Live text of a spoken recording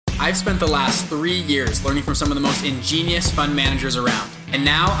I've spent the last 3 years learning from some of the most ingenious fund managers around. And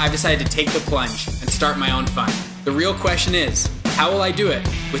now I've decided to take the plunge and start my own fund. The real question is, how will I do it?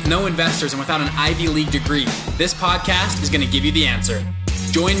 With no investors and without an Ivy League degree, this podcast is going to give you the answer.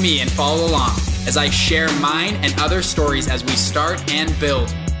 Join me and follow along as I share mine and other stories as we start and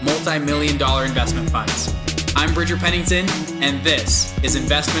build multi-million-dollar investment funds. I'm Bridger Pennington, and this is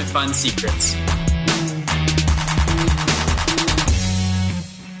Investment Fund Secrets.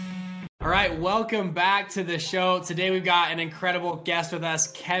 All right, welcome back to the show. Today we've got an incredible guest with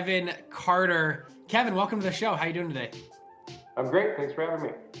us, Kevin Carter. Kevin, welcome to the show. How are you doing today? I'm great. Thanks for having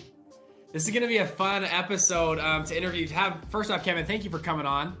me. This is going to be a fun episode to interview. First off, Kevin, thank you for coming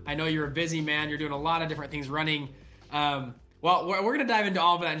on. I know you're a busy man. You're doing a lot of different things running. Well, we're going to dive into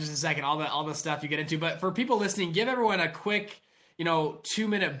all of that in just a second, all the stuff you get into. But for people listening, give everyone a quick,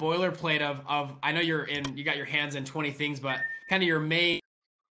 2-minute boilerplate of I know you got your hands in 20 things, but kind of your main.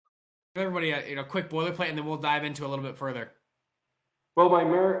 Give everybody a quick boilerplate, and then we'll dive into a little bit further. Well,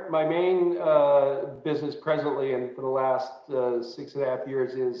 my main business presently and for the last 6.5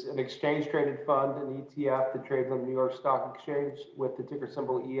 years is an exchange-traded fund, an ETF that trades on the New York Stock Exchange with the ticker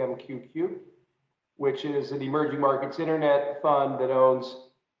symbol EMQQ, which is an emerging markets internet fund that owns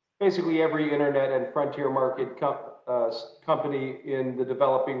basically every internet and frontier market company in the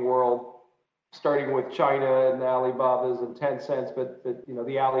developing world, starting with China and the Alibabas and Tencents, but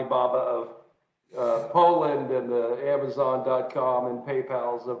the Alibaba of Poland and the Amazon.com and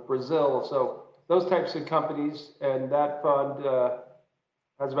PayPal's of Brazil. So those types of companies, and that fund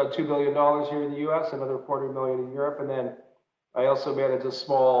has about $2 billion here in the U.S., another $40 million in Europe, and then I also manage a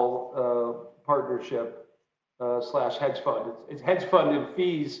small partnership slash hedge fund. It's hedge fund in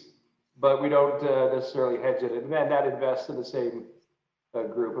fees, but we don't necessarily hedge it, and then that invests in the same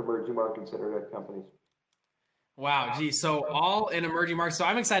group of emerging markets internet companies. Wow, geez. So all in emerging markets. So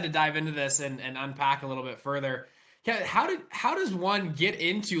I'm excited to dive into this and unpack a little bit further. How does one get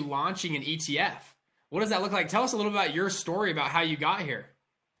into launching an ETF? What does that look like? Tell us a little about your story about how you got here.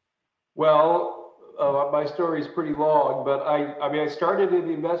 Well, my story is pretty long, but I started in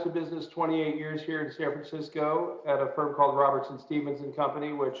the investment business 28 years here in San Francisco at a firm called Robertson Stephens and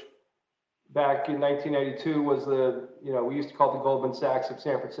Company, which back in 1992 was we used to call it the Goldman Sachs of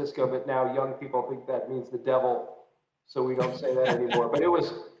San Francisco, but now young people think that means the devil, so we don't say that anymore. But it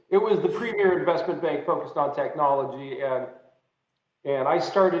was the premier investment bank focused on technology, and I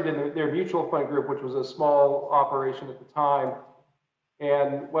started in their mutual fund group, which was a small operation at the time.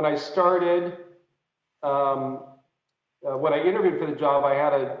 And when I started, when I interviewed for the job, I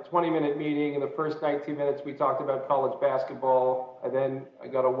had a 20-minute meeting. In the first 19 minutes, we talked about college basketball. And then I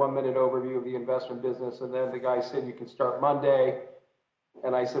got a 1-minute overview of the investment business. And then the guy said, "You can start Monday."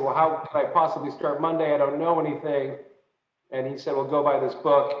 And I said, "Well, how can I possibly start Monday? I don't know anything." And he said, "Well, go buy this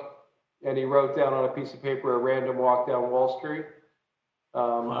book." And he wrote down on a piece of paper, "A Random Walk Down Wall Street." I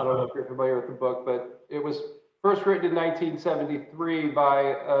don't know if you're familiar with the book, but it was first written in 1973 by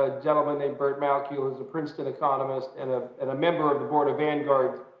a gentleman named Burt Malkiel, who's a Princeton economist and a member of the board of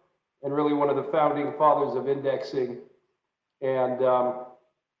Vanguard, and really one of the founding fathers of indexing. And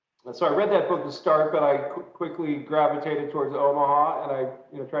so I read that book to start, but I quickly gravitated towards Omaha, and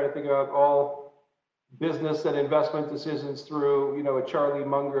I tried to think about all business and investment decisions through a Charlie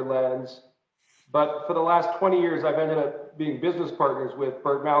Munger lens. But for the last 20 years, I've ended up being business partners with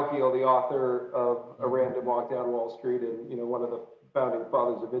Burt Malkiel, the author of A Random Walk Down Wall Street, and one of the founding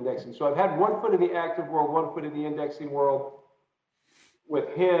fathers of indexing. So I've had one foot in the active world, one foot in the indexing world with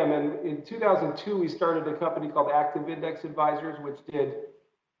him. And in 2002, we started a company called Active Index Advisors, which did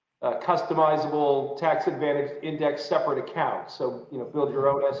customizable tax-advantaged index separate accounts. So build your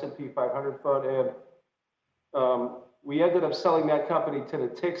own S&P 500 fund. And we ended up selling that company to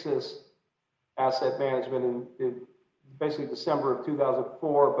Natixis Asset Management in basically December of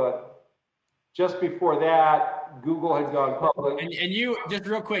 2004. But just before that, Google had gone public. And you, just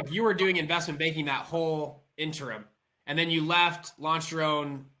real quick, you were doing investment banking that whole interim, and then you left, launched your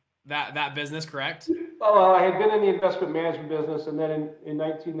own that business, correct? Well, I had been in the investment management business, and then in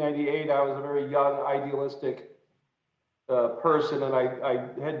 1998, I was a very young, idealistic person, and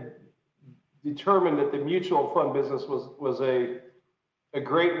I had determined that the mutual fund business was a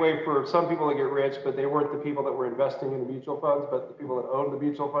great way for some people to get rich, but they weren't the people that were investing in the mutual funds, but the people that owned the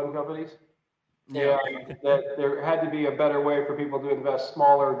mutual fund companies. Yeah. And that there had to be a better way for people to invest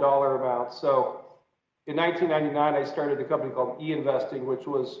smaller dollar amounts. So in 1999, I started a company called E-Investing, which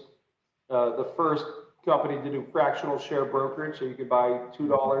was the first company to do fractional share brokerage. So you could buy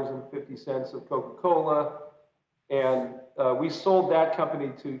 $2.50 of Coca-Cola. And we sold that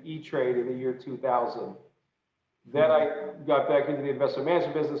company to E-Trade in the year 2000. Then I got back into the investment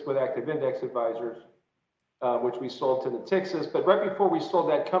management business with Active Index Advisors, which we sold to Natixis. But right before we sold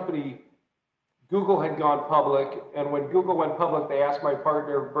that company, Google had gone public. And when Google went public, they asked my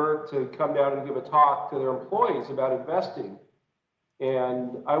partner, Bert, to come down and give a talk to their employees about investing.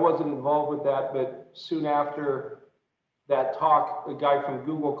 And I wasn't involved with that, but soon after that talk, a guy from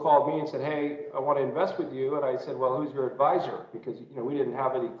Google called me and said, hey, I want to invest with you. And I said, well, who's your advisor? Because we didn't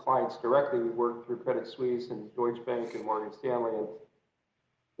have any clients directly. We worked through Credit Suisse and Deutsche Bank and Morgan Stanley. And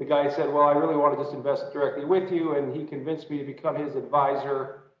the guy said, well, I really want to just invest directly with you. And he convinced me to become his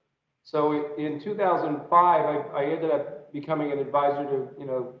advisor. So in 2005, I ended up becoming an advisor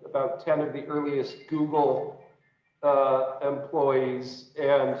to about 10 of the earliest Google employees.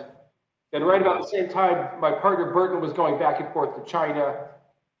 And right about the same time, my partner Burton was going back and forth to China,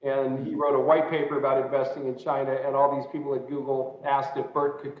 and he wrote a white paper about investing in China, and all these people at Google asked if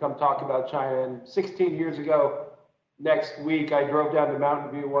Bert could come talk about China. And 16 years ago, next week, I drove down to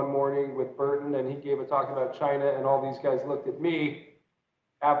Mountain View one morning with Burton, and he gave a talk about China, and all these guys looked at me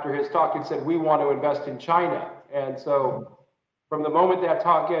after his talk and said, we want to invest in China. And so from the moment that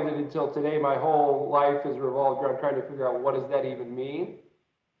talk ended until today, my whole life has revolved around trying to figure out what does that even mean.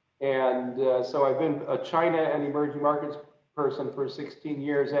 And so I've been a China and emerging markets person for 16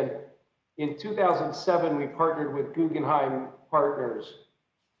 years. And in 2007, we partnered with Guggenheim Partners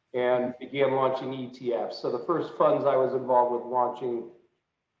and began launching ETFs. So the first funds I was involved with launching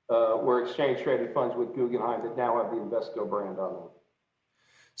were exchange-traded funds with Guggenheim that now have the Invesco brand on them.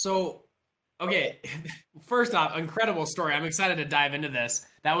 So, okay, first off, incredible story. I'm excited to dive into this.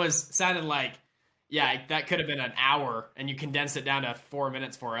 Sounded like, yeah, that could have been an hour, and you condensed it down to 4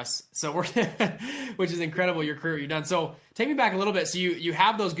 minutes for us. So which is incredible, your career you've done. So take me back a little bit. So you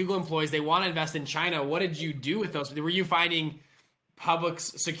have those Google employees, they want to invest in China. What did you do with those? Were you finding public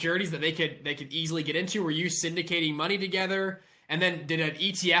securities that they could easily get into? Were you syndicating money together? And then did an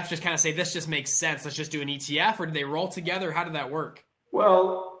ETF just kind of say, this just makes sense, let's just do an ETF? Or did they roll together? How did that work?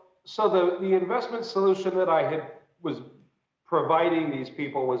 Well, so the investment solution that I was providing these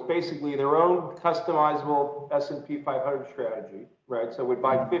people was basically their own customizable S&P 500 strategy, right? So we'd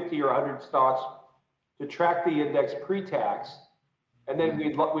buy 50 or 100 stocks to track the index pre-tax, and then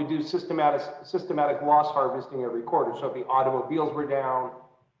we'd do systematic loss harvesting every quarter. So if the automobiles were down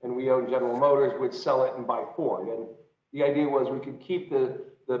and we owned General Motors, we'd sell it and buy Ford. And the idea was we could keep the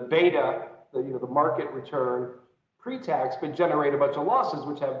beta, the market return pre-tax, but generate a bunch of losses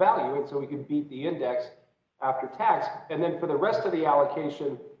which have value, and so we could beat the index after tax. And then for the rest of the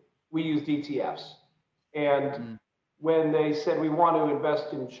allocation, we used ETFs. And when they said we want to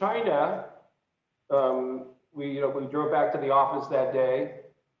invest in China, we drove back to the office that day,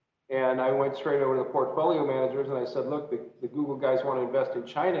 and I went straight over to the portfolio managers and I said, look, the Google guys want to invest in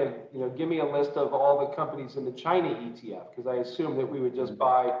China. Give me a list of all the companies in the China ETF, because I assumed that we would just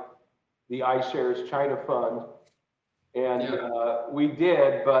buy the iShares China fund. And we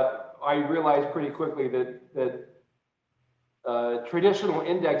did, but I realized pretty quickly that traditional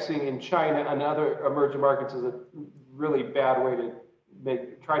indexing in China and other emerging markets is a really bad way to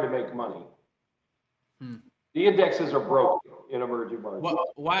try to make money. The indexes are broken in emerging markets.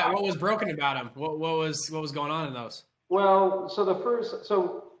 What was broken about them? What was going on in those? Well,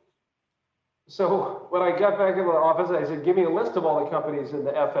 so when I got back into the office, I said, give me a list of all the companies in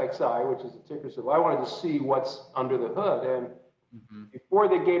the FXI, which is the ticker symbol. I wanted to see what's under the hood. And before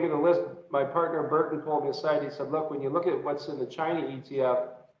they gave me the list, my partner Burton pulled me aside. He said, look, when you look at what's in the China ETF,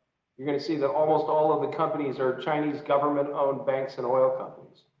 you're going to see that almost all of the companies are Chinese government-owned banks and oil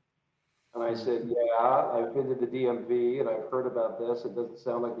companies. And I said, yeah, I've been to the DMV and I've heard about this. It doesn't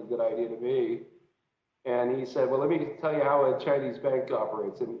sound like a good idea to me. And he said, well, let me tell you how a Chinese bank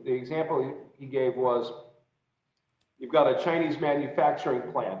operates. And the example he gave was, you've got a Chinese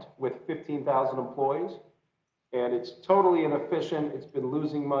manufacturing plant with 15,000 employees, and it's totally inefficient. It's been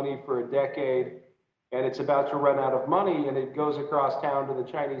losing money for a decade, and it's about to run out of money. And it goes across town to the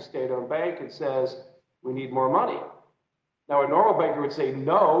Chinese state-owned bank and says, we need more money. Now, a normal banker would say,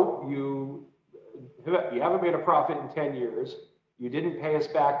 no, you haven't made a profit in 10 years. You didn't pay us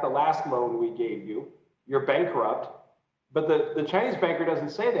back the last loan we gave you. You're bankrupt. But the Chinese banker doesn't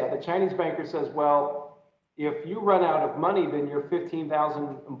say that. The Chinese banker says, well, if you run out of money, then your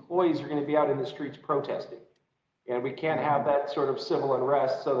 15,000 employees are going to be out in the streets protesting. And we can't have that sort of civil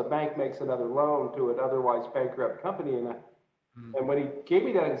unrest. So the bank makes another loan to an otherwise bankrupt company. And when he gave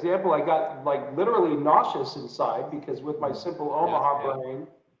me that example, I got like literally nauseous inside, because with my simple Omaha brain,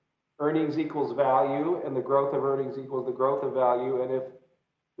 earnings equals value, and the growth of earnings equals the growth of value. And if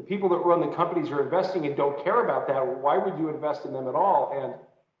the people that run the companies you're investing in don't care about that, why would you invest in them at all? And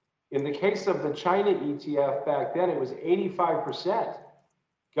In the case of the China ETF back then, it was 85%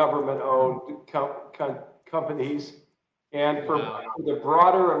 government-owned companies. And for the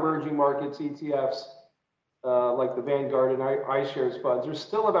broader emerging markets ETFs, like the Vanguard and iShares funds, there's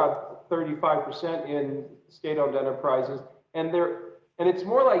still about 35% in state-owned enterprises, and it's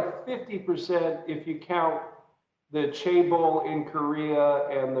more like 50% if you count the chaebol in Korea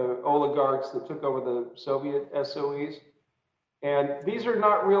and the oligarchs that took over the Soviet SOEs. And these are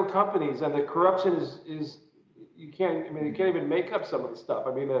not real companies, and the corruption is you can't even make up some of the stuff.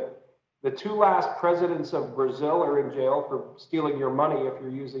 I mean, the two last presidents of Brazil are in jail for stealing your money if you're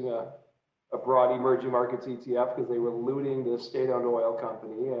using a broad emerging markets ETF, because they were looting the state-owned oil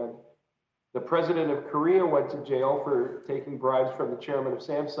company. And the president of Korea went to jail for taking bribes from the chairman of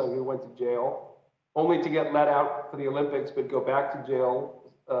Samsung, who went to jail only to get let out for the Olympics, but go back to jail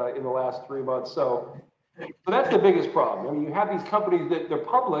in the last 3 months. So that's the biggest problem. I mean, you have these companies that they're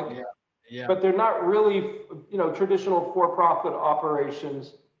public, but they're not really, traditional for-profit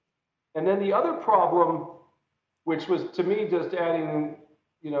operations. And then the other problem, which was to me just adding,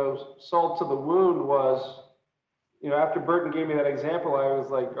 salt to the wound, was, after Burton gave me that example, I was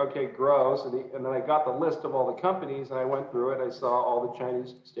like, okay, gross. And then I got the list of all the companies, and I went through it. I saw all the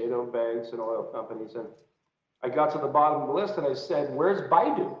Chinese state-owned banks and oil companies, and I got to the bottom of the list, and I said, where's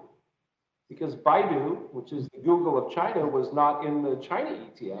Baidu? Because Baidu, which is the Google of China, was not in the China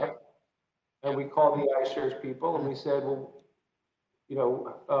ETF. And we called the iShares people, and we said, well,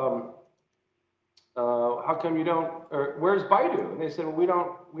 how come you don't, or where's Baidu? And they said,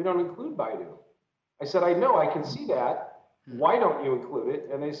 well, we don't include Baidu. I said, I know, I can see that. Why don't you include it?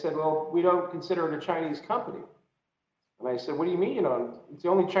 And they said, well, we don't consider it a Chinese company. And I said, what do you mean? It's the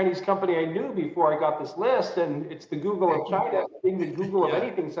only Chinese company I knew before I got this list, and it's the Google of China. Being the Google of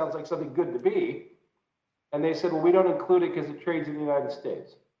anything sounds like something good to be. And they said, well, we don't include it because it trades in the United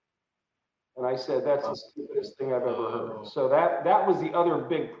States. And I said, that's the stupidest thing I've ever heard. So that was the other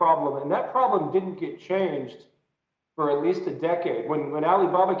big problem. And that problem didn't get changed for at least a decade. When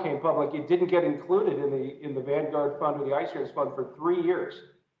Alibaba came public, it didn't get included in the Vanguard fund or the iShares fund for 3 years.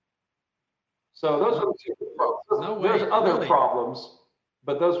 So those were the two problems. There's other problems,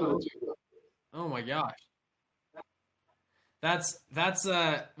 but those were the two. Oh my gosh. That's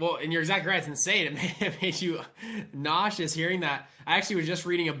well, and you're exactly right. It's insane. It made you nauseous hearing that. I actually was just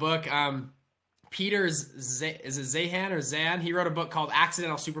reading a book. Is it Zahan or Zan? He wrote a book called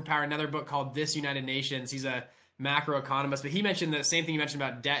Accidental Superpower, another book called This United Nations. He's a macroeconomist, but he mentioned the same thing you mentioned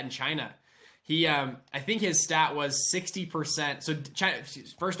about debt in China. He, I think his stat was 60%. So China,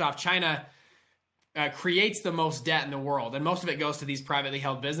 first off, China creates the most debt in the world, and most of it goes to these privately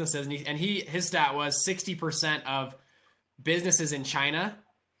held businesses. And his stat was 60% of businesses in China,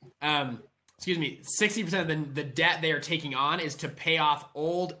 60% of the debt they are taking on is to pay off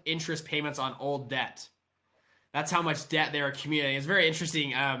old interest payments on old debt. That's how much debt they're accumulating. It's very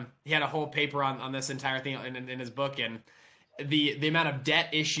interesting. He had a whole paper on this entire thing in his book, and the amount of debt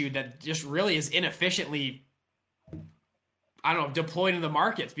issued that just really is inefficiently, deployed in the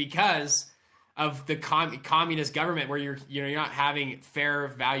markets because of the communist government, where you're not having fair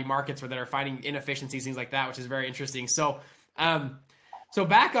value markets that are finding inefficiencies, things like that, which is very interesting. So, so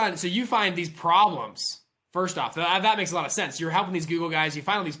you find these problems. First off, that makes a lot of sense. You're helping these Google guys, you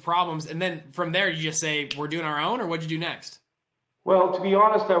find all these problems, and then from there you just say, we're doing our own, or what'd you do next? Well, to be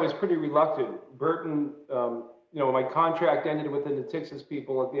honest, I was pretty reluctant. Burton, my contract ended with the Natixis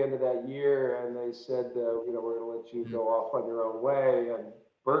people at the end of that year, and they said, we're going to let you go off on your own way. And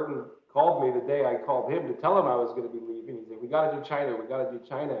Burton called me the day I called him to tell him I was going to be leaving. He said, we got to do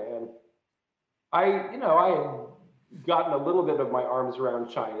China. And I had gotten a little bit of my arms around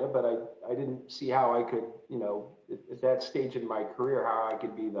China, but I didn't see how I could, at that stage in my career, how I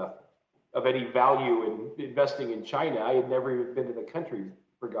could be of any value in investing in China. I had never even been to the country,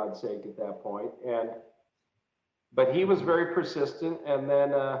 for God's sake, at that point. But he was very persistent. And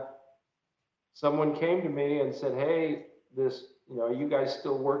then someone came to me and said, hey, are you guys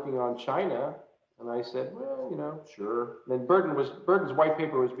still working on China? And I said, well, sure. And then Burton's white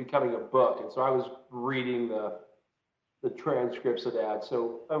paper was becoming a book. And so I was reading the transcripts of that.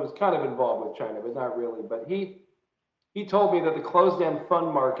 So I was kind of involved with China, but not really. But he told me that the closed-end fund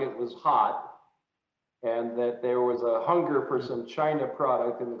market was hot and that there was a hunger for some China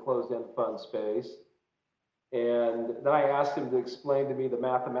product in the closed-end fund space. And then I asked him to explain to me the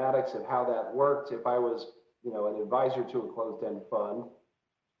mathematics of how that worked if I was, an advisor to a closed-end fund.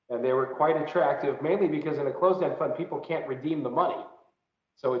 And they were quite attractive, mainly because in a closed-end fund, people can't redeem the money.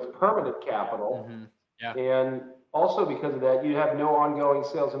 So it's permanent capital. Mm-hmm. Yeah. And also because of that, you have no ongoing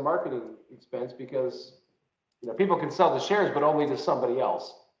sales and marketing expense because people can sell the shares, but only to somebody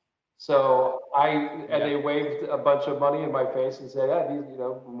else. So Yeah. they waved a bunch of money in my face and said, yeah,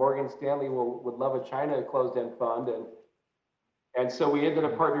 Morgan Stanley would love a China closed-end fund. And so we ended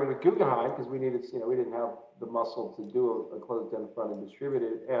up partnering with Guggenheim because we needed, we didn't have the muscle to do a closed-end fund and distribute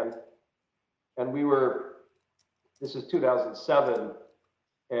it. And this is 2007,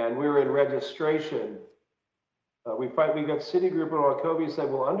 and we were in registration. We got Citigroup and Wachovia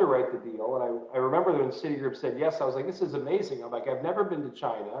said, we'll underwrite the deal. And I remember when Citigroup said yes, I was like, this is amazing. I'm like, I've never been to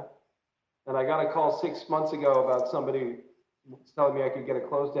China. And I got a call 6 months ago about somebody telling me I could get a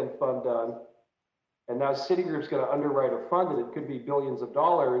closed-end fund done. And now Citigroup's going to underwrite a fund, and it could be billions of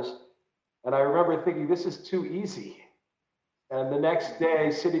dollars. And I remember thinking, this is too easy. And the next day,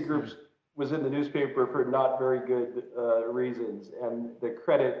 Citigroup was in the newspaper for not very good reasons. And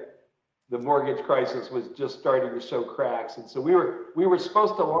the mortgage crisis was just starting to show cracks. And so we were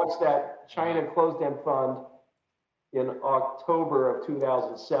supposed to launch that China closed-end fund in October of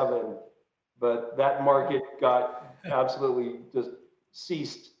 2007, but that market got absolutely just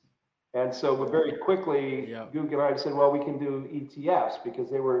ceased. And so very quickly, Guggenheim said, well, we can do ETFs because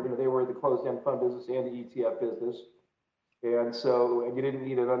they were the closed-end fund business and the ETF business. And you didn't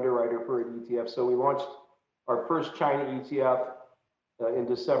need an underwriter for an ETF. So we launched our first China ETF in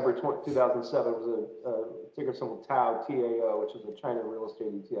December 2007. It was a ticker symbol TAO, TAO, which is a China real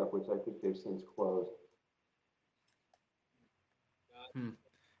estate ETF, which I think they've since closed.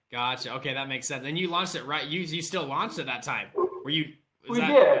 Gotcha. Okay, that makes sense. And you launched it, right? You still launched at that time. We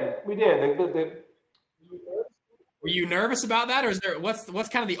did. Were you nervous about that, or is there what's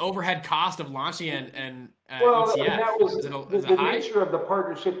kind of the overhead cost of launching an well, ETF? That was the nature of the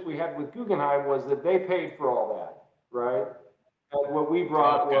partnership we had with Guggenheim was that they paid for all that, right? And what we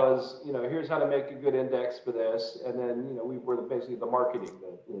brought was, here's how to make a good index for this, and then we were basically the marketing,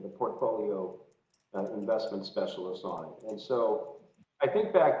 the portfolio investment specialists on it. And so I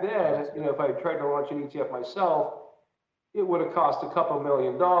think back then, if I tried to launch an ETF myself, it would have cost a couple $1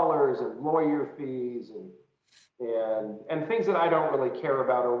 million and lawyer fees and things that I don't really care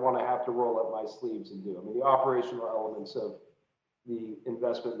about or want to have to roll up my sleeves and do. I mean, the operational elements of the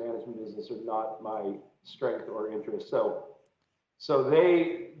investment management business are not my strength or interest. So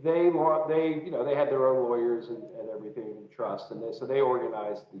they had their own lawyers and everything and trust, and they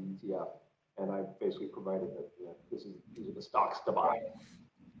organized the ETF, and I basically provided that these are the stocks to buy.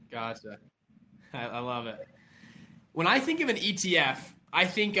 Gotcha. I love it. When I think of an ETF, I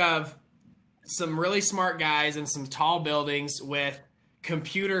think of some really smart guys in some tall buildings with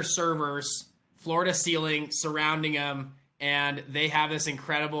computer servers, floor to ceiling, surrounding them, and they have this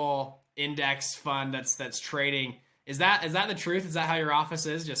incredible index fund that's trading. Is that the truth? Is that how your office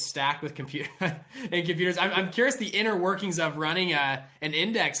is, just stacked with computers? I'm curious the inner workings of running an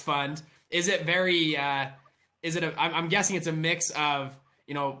index fund. Is it very? I'm guessing it's a mix of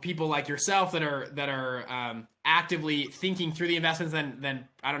people like yourself that are actively thinking through the investments, then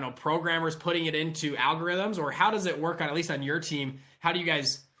I don't know, programmers putting it into algorithms, or how does it work at least on your team? How do you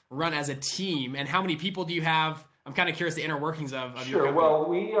guys run as a team, and how many people do you have? I'm kind of curious the inner workings of your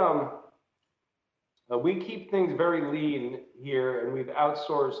company. Well, we keep things very lean here, and we've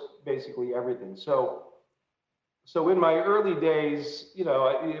outsourced basically everything. So in my early days,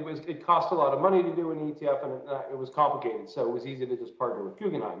 it cost a lot of money to do an ETF, and it was complicated. So it was easy to just partner with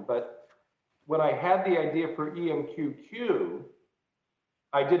Guggenheim. But when I had the idea for EMQQ,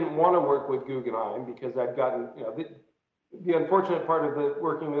 I didn't want to work with Guggenheim because I'd gotten, the unfortunate part of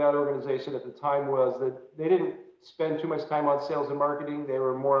working with that organization at the time was that they didn't spend too much time on sales and marketing. They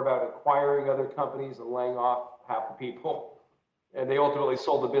were more about acquiring other companies and laying off half the people, and they ultimately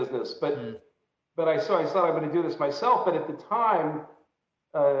sold the business. But I thought I'm going to do this myself. But at the time,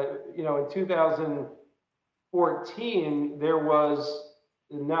 in 2014, there's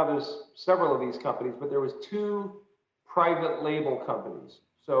several of these companies, but there was 2 private label companies.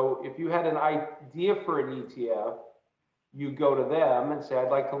 So if you had an idea for an ETF, you go to them and say,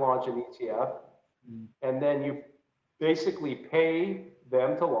 I'd like to launch an ETF. And then you basically pay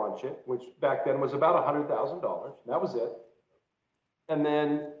them to launch it, which back then was about $100,000. That was it. And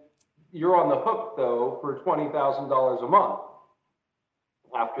then you're on the hook, though, for $20,000 a month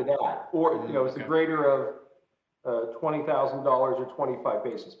after that. Or, it's the greater of $20,000 or 25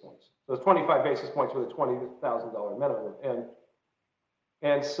 basis points. So it's 25 basis points with a $20,000 minimum.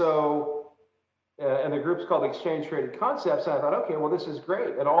 And the group's called Exchange Traded Concepts. And I thought, okay, well, this is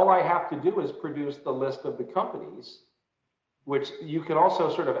great. And all I have to do is produce the list of the companies, which you can also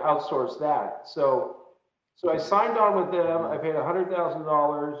sort of outsource that. So I signed on with them. I paid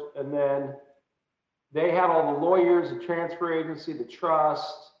 $100,000, and then they had all the lawyers, the transfer agency, the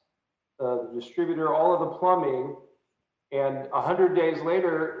trust, the distributor, all of the plumbing. And 100 days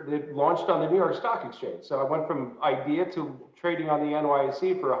later, it launched on the New York Stock Exchange. So I went from idea to trading on the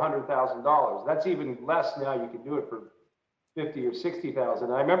NYSE for $100,000. That's even less now. You can do it for 50 or 60,000.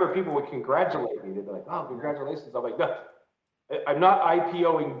 And I remember people would congratulate me. They'd be like, "Oh, congratulations!" I'm like, "No, I'm not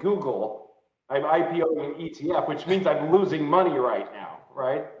IPOing Google. I'm IPOing an ETF, which means I'm losing money right now.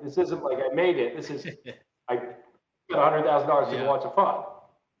 Right? This isn't like I made it. This is I got $100,000 to launch a fund."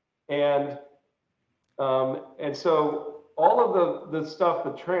 And so all of the stuff,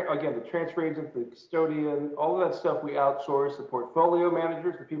 the transfer agent, the custodian, all of that stuff we outsource. The portfolio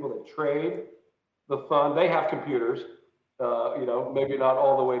managers, the people that trade the fund, they have computers. Maybe not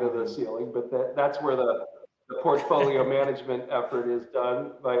all the way to the ceiling, but that's where the portfolio management effort is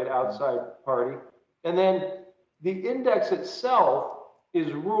done by an outside party. And then the index itself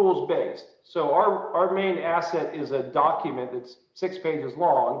is rules based. So our main asset is a document that's 6 pages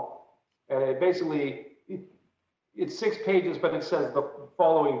long, and it's 6 pages, but it says the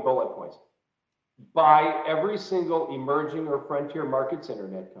following bullet points. Buy every single emerging or frontier markets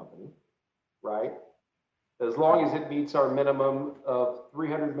internet company, right? As long as it meets our minimum of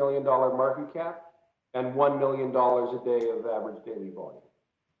 $300 million market cap and $1 million a day of average daily volume.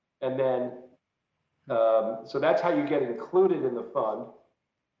 And then, so that's how you get included in the fund.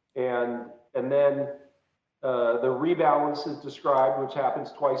 And then the rebalance is described, which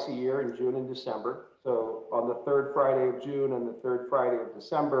happens twice a year in June and December. So on the third Friday of June and the third Friday of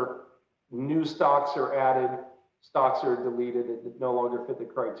December, new stocks are added, stocks are deleted, that no longer fit the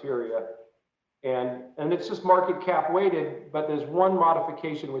criteria. And it's just market cap weighted, but there's one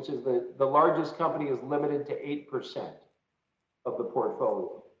modification, which is the largest company is limited to 8% of the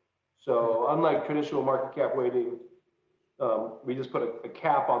portfolio. So unlike traditional market cap weighting, we just put a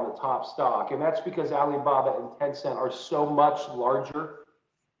cap on the top stock. And that's because Alibaba and Tencent are so much larger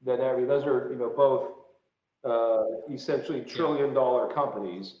than those are, both essentially trillion-dollar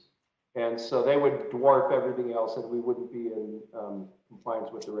companies. And so they would dwarf everything else, and we wouldn't be in compliance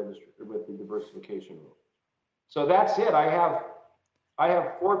with the registry, with the diversification rules. So that's it. I have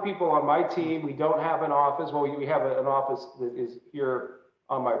 4 people on my team. We don't have an office. Well, we have an office that is here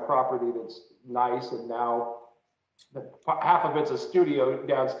on my property that's nice, and now half of it's a studio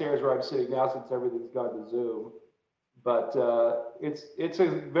downstairs where I'm sitting now since everything's gone to Zoom. But it's a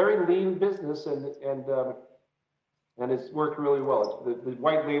very lean business, and it's worked really well. The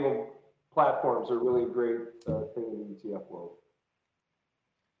white label platforms are really a great thing in the ETF world.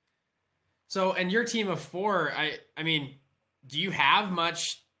 So, and your team of 4, I mean, do you have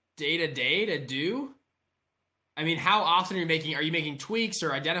much day to day to do? I mean, how often are you making tweaks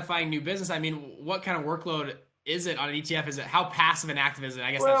or identifying new business? I mean, what kind of workload is it on an ETF? Is it, how passive and active is it?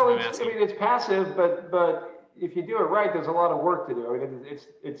 I guess that's what I'm asking. I mean, it's passive, but if you do it right, there's a lot of work to do. I mean,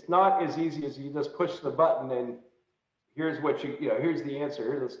 it's not as easy as you just push the button and here's what here's the answer,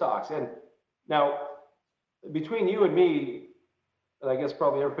 here's the stocks. And now, between you and me, and I guess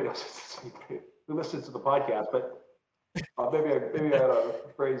probably everybody else who listens to the podcast, but maybe I ought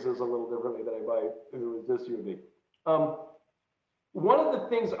to phrase this a little differently than I might if it was just you and me. One of the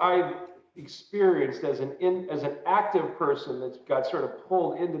things I've experienced as an active person that's got sort of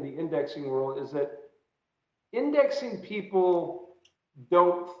pulled into the indexing world is that indexing people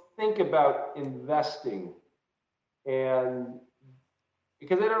don't think about investing, and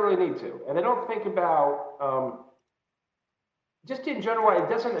because they don't really need to, and they don't think about just in general, it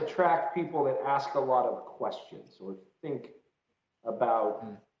doesn't attract people that ask a lot of questions or think about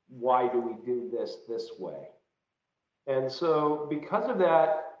why do we do this way. And so because of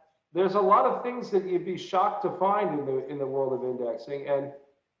that, there's a lot of things that you'd be shocked to find in the world of indexing.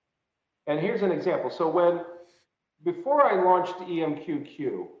 And here's an example. So before I launched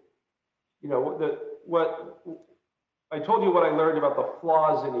EMQQ, what I told you what I learned about the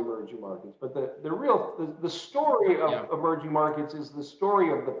flaws in emerging markets, but the story of emerging markets is the story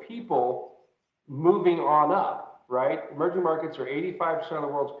of the people moving on up, right? Emerging markets are 85% of the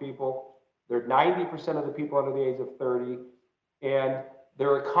world's people. They're 90% of the people under the age of 30, and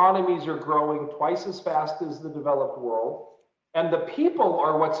their economies are growing twice as fast as the developed world. And the people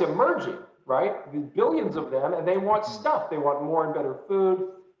are what's emerging, right? There's billions of them, and they want stuff. They want more and better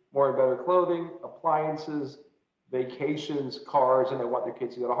food, more and better clothing, appliances, vacations, cars, and they want their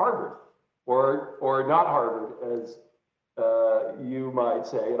kids to go to Harvard or not Harvard, as you might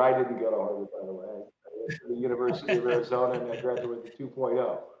say. And I didn't go to Harvard, by the way. I went to the University of Arizona, and I graduated with 2.0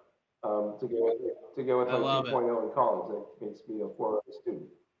 to go with my 2.0 in college. That makes me a 4.0 student.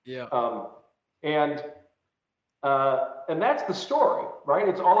 Yeah. And that's the story, right?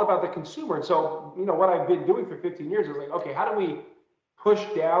 It's all about the consumer. And so, what I've been doing for 15 years is like, okay, how do we push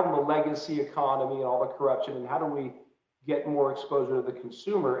down the legacy economy and all the corruption, and how do we get more exposure to the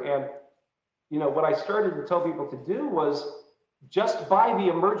consumer. And, what I started to tell people to do was just buy the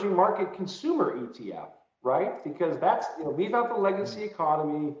emerging market consumer ETF, right? Because that's, leave out the legacy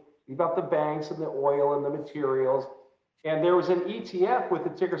economy, leave out the banks and the oil and the materials. And there was an ETF with the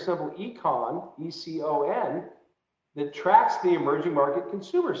ticker symbol ECON, ECON, that tracks the emerging market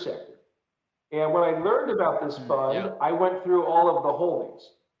consumer sector. And when I learned about this fund, I went through all of the holdings,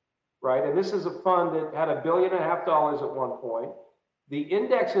 right? And this is a fund that had $1.5 billion at one point. The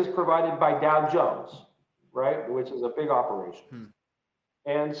index is provided by Dow Jones, right? Which is a big operation.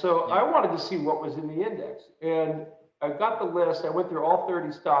 And so I wanted to see what was in the index. And I got the list. I went through all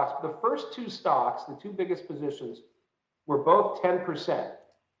 30 stocks. The first two stocks, the two biggest positions, were both 10%.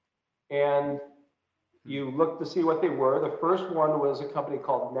 And you look to see what they were. The first one was a company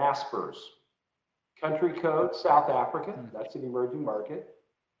called Naspers. Country code, South Africa. That's an emerging market.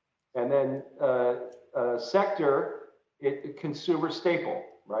 And then sector, consumer staple,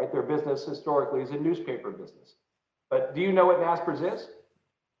 right? Their business historically is a newspaper business. But do you know what Naspers is?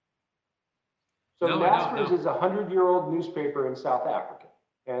 So Naspers is a 100-year-old newspaper in South Africa.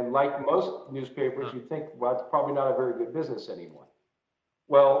 And like most newspapers, you think, well, it's probably not a very good business anymore.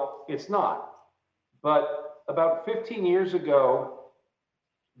 Well, it's not. But about 15 years ago,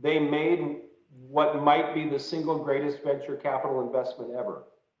 they made what might be the single greatest venture capital investment ever.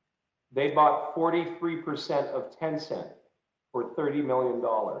 They bought 43% of Tencent for $30 million,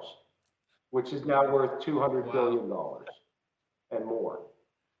 which is now worth $200 billion and more.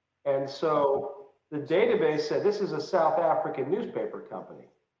 And so the database said this is a South African newspaper company,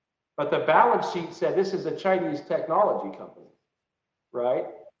 but the balance sheet said this is a Chinese technology company, right?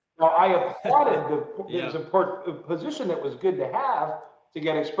 Now I applauded it was a position that was good to have to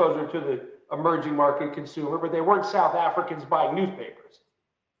get exposure to the emerging market consumer, but they weren't South Africans buying newspapers.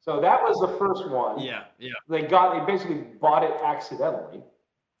 So that was the first one. They basically bought it accidentally.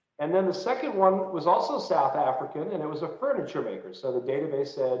 And then the second one was also South African, and it was a furniture maker. So the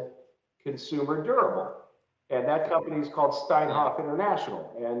database said consumer durable. And that company is called Steinhoff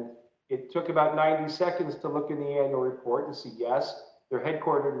International. And it took about 90 seconds to look in the annual report and see, yes, they're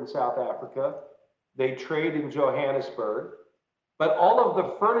headquartered in South Africa. They trade in Johannesburg. But all of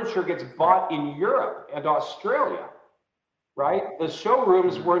the furniture gets bought in Europe and Australia, right? The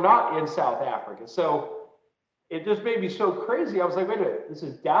showrooms were not in South Africa. So it just made me so crazy. I was like, wait a minute, this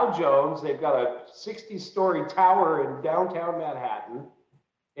is Dow Jones. They've got a 60-story tower in downtown Manhattan,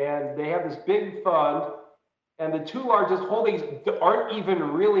 and they have this big fund, and the two largest holdings aren't even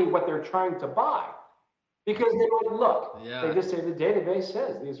really what they're trying to buy because they don't look. They just say the database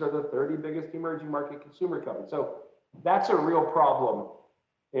says these are the 30 biggest emerging market consumer companies. So that's a real problem.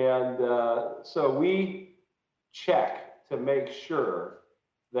 And so we check to make sure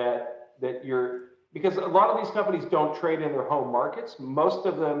that you're, because a lot of these companies don't trade in their home markets. Most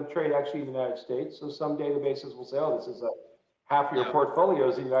of them trade actually in the United States. So some databases will say, oh, this is half your portfolio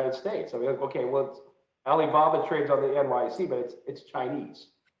is in the United States. I mean, okay, well, Alibaba trades on the NYSE, but it's Chinese.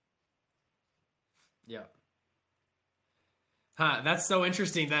 That's so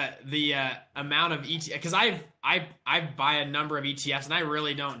interesting that the amount of ETF, because I buy a number of ETFs and I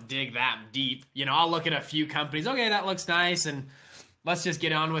really don't dig that deep. I'll look at a few companies. Okay, that looks nice, and let's just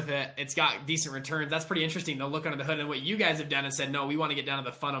get on with it. It's got decent returns. That's pretty interesting to look under the hood. And what you guys have done is said, no, we want to get down to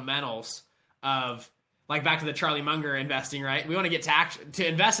the fundamentals of, like, back to the Charlie Munger investing, right? We want to get to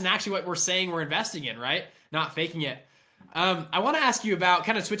invest in actually what we're saying we're investing in, right? Not faking it. I want to ask you about,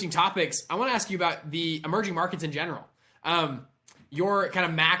 kind of switching topics, I want to ask you about the emerging markets in general. Your kind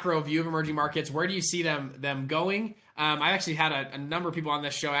of macro view of emerging markets, where do you see them going? I actually had a number of people on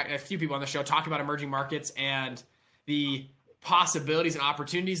this show, a few people on the show, talk about emerging markets and the possibilities and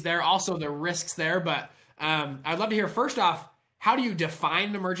opportunities there, also the risks there. But I'd love to hear, first off, how do you define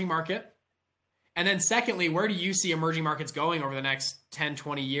an emerging market? And then secondly, where do you see emerging markets going over the next 10,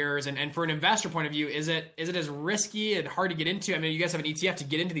 20 years? And for an investor point of view, is it as risky and hard to get into? I mean, you guys have an ETF to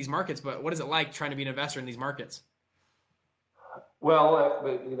get into these markets, but what is it like trying to be an investor in these markets? Well,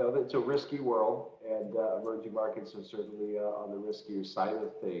 it's a risky world, and emerging markets are certainly on the riskier side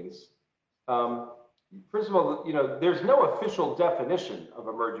of things. First of all, there's no official definition of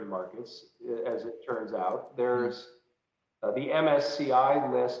emerging markets, as it turns out. There's the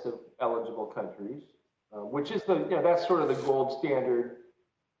MSCI list of eligible countries, which is that's sort of the gold standard.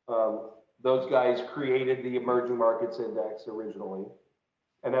 Those guys created the Emerging Markets Index originally,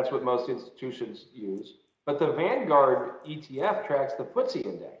 and that's what most institutions use. But the Vanguard ETF tracks the FTSE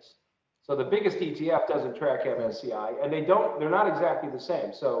index. So the biggest ETF doesn't track MSCI, and they're not exactly the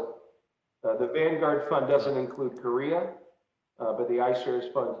same. So the Vanguard fund doesn't include Korea, but the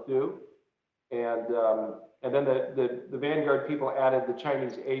iShares funds do. And and then the Vanguard people added the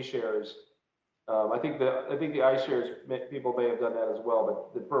Chinese A shares. I think the iShares people may have done that as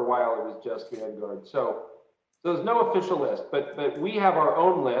well, but for a while it was just Vanguard. So there's no official list, but we have our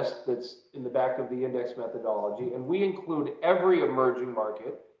own list that's in the back of the index methodology, and we include every emerging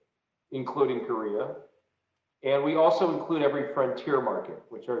market, including Korea, and we also include every frontier market,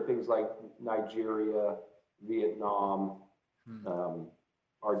 which are things like Nigeria, Vietnam,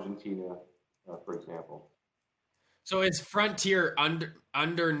 Argentina, for example. So is frontier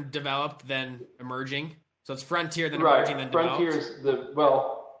underdeveloped than emerging? So it's frontier then emerging then developed? Frontier's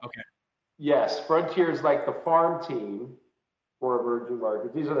okay. Yes, Frontier is like the farm team for emerging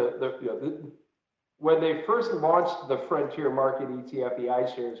markets. These are when they first launched the Frontier Market ETF, the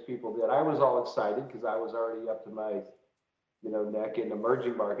iShares people did. I was all excited because I was already up to my, neck in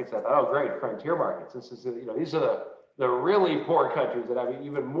emerging markets. I thought, oh, great, Frontier markets. This is, these are the really poor countries that have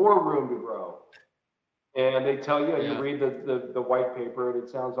even more room to grow. And they tell you, you read the white paper, and it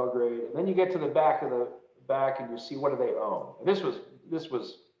sounds all great. And then you get to the back and you see what do they own. And this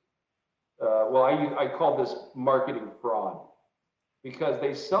was. I call this marketing fraud, because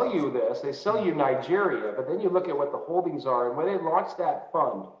they sell you Nigeria, but then you look at what the holdings are, and when they launched that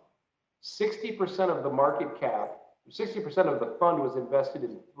fund, 60% of the market cap, 60% of the fund was invested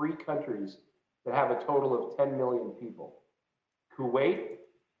in 3 countries that have a total of 10 million people: Kuwait,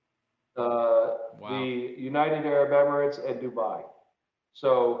 the United Arab Emirates, and Dubai.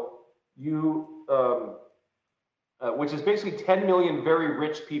 So which is basically 10 million very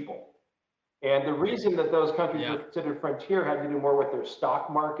rich people. And the reason that those countries were considered frontier had to do more with their stock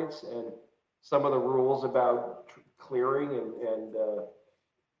markets and some of the rules about clearing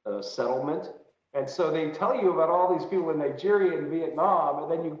and settlement. And so they tell you about all these people in Nigeria and Vietnam,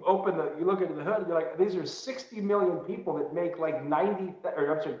 and then you look into the hood, and you're like, these are 60 million people that make like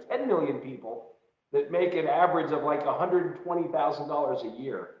 10 million people that make an average of like $120,000 a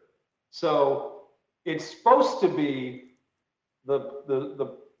year. So it's supposed to be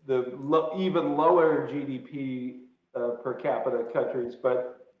the even lower GDP per capita countries,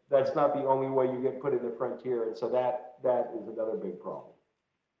 but that's not the only way you get put in the frontier, and so that is another big problem.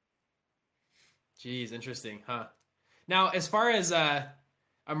 Geez, interesting, huh? Now, as far as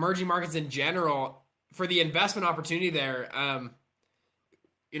emerging markets in general, for the investment opportunity there,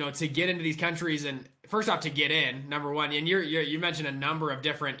 to get into these countries, and first off, to get in, number one, and you mentioned a number of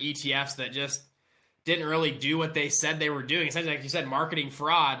different ETFs that just didn't really do what they said they were doing. Essentially, like you said, marketing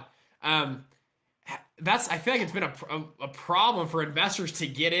fraud. I feel like it's been a problem for investors to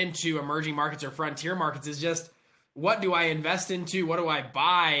get into emerging markets or frontier markets. Is just, what do I invest into? What do I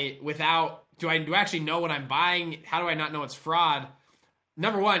buy without? Do I actually know what I'm buying? How do I not know it's fraud?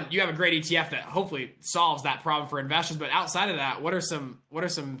 Number one, you have a great ETF that hopefully solves that problem for investors. But outside of that, what are some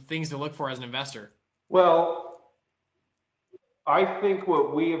things to look for as an investor? Well, I think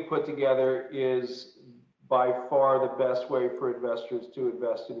what we have put together is by far the best way for investors to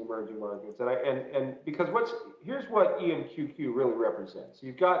invest in emerging markets. And because here's what EMQQ really represents.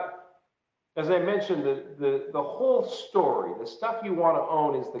 You've got, as I mentioned, the whole story, the stuff you want to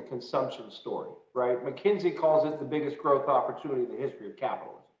own is the consumption story, right? McKinsey calls it the biggest growth opportunity in the history of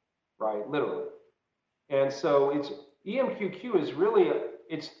capitalism, right? Literally. And so EMQQ is really,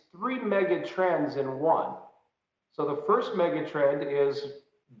 it's 3 mega trends in one. So the first mega trend is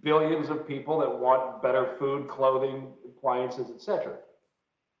billions of people that want better food, clothing, appliances, etc.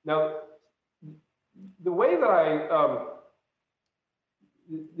 Now, the way that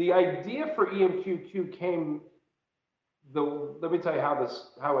the idea for EMQQ came, let me tell you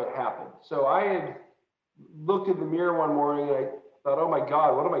how it happened. So I had looked in the mirror one morning and I thought, oh my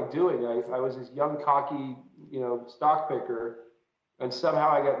God, what am I doing? I was this young, cocky, stock picker, and somehow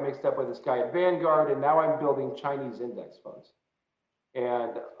I got mixed up with this guy at Vanguard, and now I'm building Chinese index funds.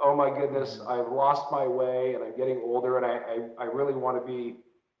 And oh my goodness, I've lost my way, and I'm getting older, and I really want to be,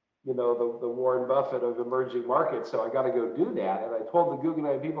 the Warren Buffett of emerging markets. So I got to go do that. And I told the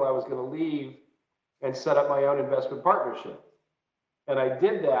Guggenheim people I was going to leave and set up my own investment partnership. And I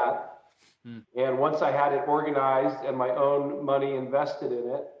did that. And once I had it organized and my own money invested in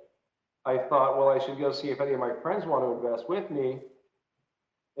it, I thought, well, I should go see if any of my friends want to invest with me.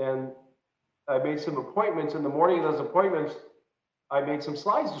 And I made some appointments. In the morning of those appointments, I made some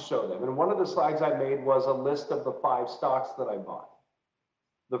slides to show them. And one of the slides I made was a list of the 5 stocks that I bought.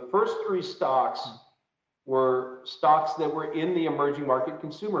 The first 3 stocks were stocks that were in the emerging market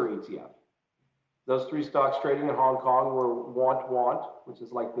consumer ETF. Those 3 stocks trading in Hong Kong were Want, which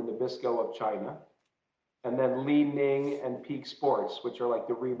is like the Nabisco of China, and then Li Ning and Peak Sports, which are like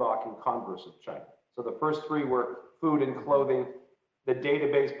the Reebok and Converse of China. So the first 3 were food and clothing. The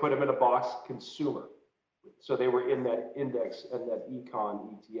database put them in a box, consumer. So they were in that index and that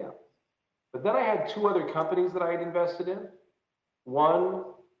econ ETF. But then I had two other companies that I had invested in. One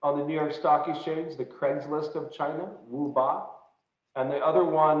on the New York Stock Exchange, the Craigslist of China, WuBa, and the other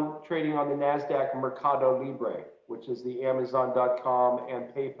one trading on the NASDAQ Mercado Libre, which is the Amazon.com and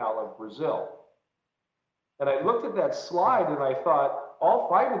PayPal of Brazil. And I looked at that slide and I thought, all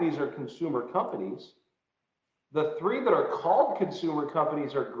five of these are consumer companies. The three that are called consumer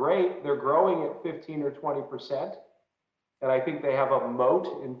companies are great. They're growing at 15 or 20%. And I think they have a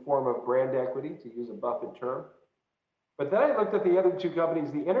moat in form of brand equity, to use a Buffett term. But then I looked at the other two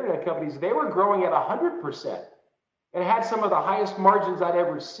companies, the internet companies, they were growing at 100% and had some of the highest margins I'd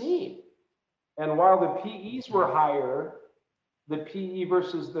ever seen. And while the PEs were higher, the PE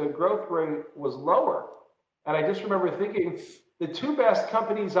versus the growth rate was lower. And I just remember thinking, the two best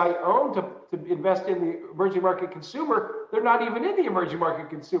companies I own to invest in the emerging market consumer, they're not even in the emerging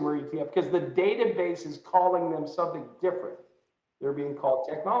market consumer ETF because the database is calling them something different. They're being called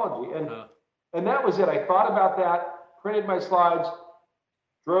technology. And that was it. I thought about that, printed my slides,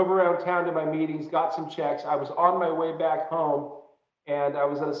 drove around town to my meetings, got some checks. I was on my way back home and I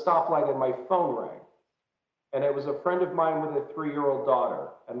was at a stoplight and my phone rang. And it was a friend of mine with a 3-year-old daughter.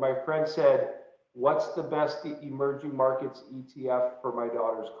 And my friend said, what's the best emerging markets ETF for my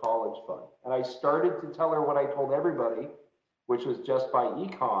daughter's college fund? And I started to tell her what I told everybody, which was just by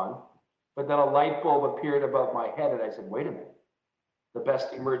econ, but then a light bulb appeared above my head and I said, wait a minute, the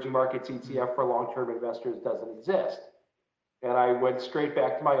best emerging markets ETF for long-term investors doesn't exist. And I went straight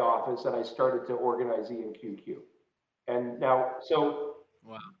back to my office and I started to organize EMQQ. And now, so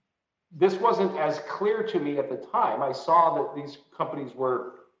wow. This wasn't as clear to me at the time. I saw that these companies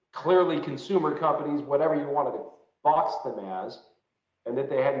were clearly consumer companies, whatever you wanted to box them as, and that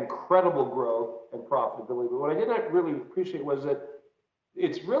they had incredible growth and profitability. But what I didn't really appreciate was that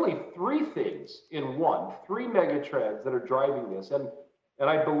it's really three things in one, three mega trends that are driving this. And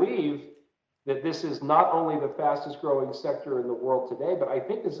I believe that this is not only the fastest growing sector in the world today, but I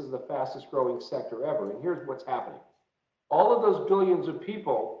think this is the fastest growing sector ever. And here's what's happening. All of those billions of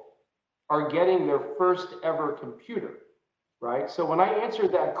people are getting their first ever computer, right? So when I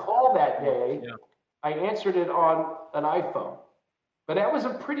answered that call that day, I answered it on an iPhone. But that was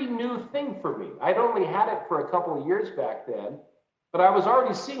a pretty new thing for me. I'd only had it for a couple of years back then, but I was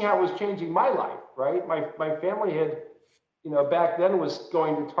already seeing how it was changing my life, right? My family had, back then was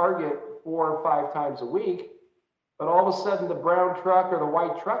going to Target 4 or 5 times a week, but all of a sudden the brown truck or the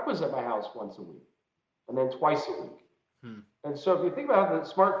white truck was at my house once a week, and then twice a week. And so if you think about how the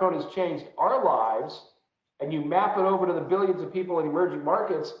smartphone has changed our lives, and you map it over to the billions of people in emerging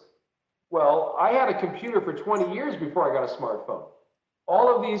markets, well, I had a computer for 20 years before I got a smartphone.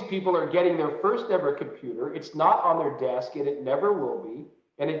 All of these people are getting their first ever computer. It's not on their desk, and it never will be,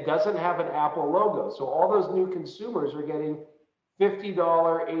 and it doesn't have an Apple logo. So all those new consumers are getting $50,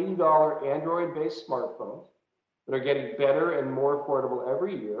 $80 Android-based smartphones that are getting better and more affordable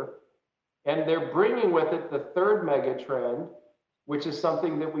every year. And they're bringing with it the third mega trend, which is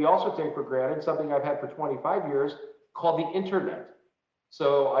something that we also take for granted, something I've had for 25 years, called the internet.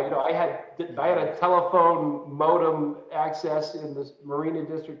 So I had a telephone modem access in the Marina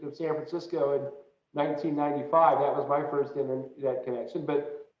District of San Francisco in 1995. That was my first internet connection.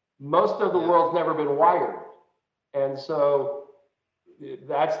 But most of the world's never been wired. And so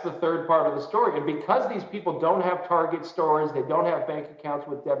that's the third part of the story. And because these people don't have Target stores, they don't have bank accounts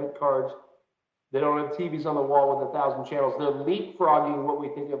with debit cards, they don't have TVs on the wall with 1,000 channels, they're leapfrogging what we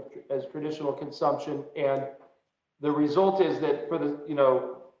think of as traditional consumption. And the result is that for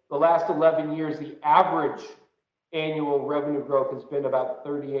the last 11 years, the average annual revenue growth has been about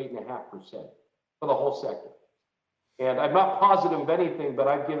 38.5% for the whole sector. And I'm not positive of anything, but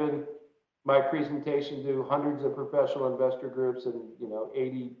I've given my presentation to hundreds of professional investor groups and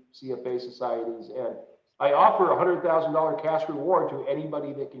 80 CFA societies, and I offer a $100,000 cash reward to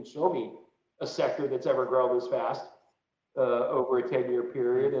anybody that can show me a sector that's ever grown this fast over a 10-year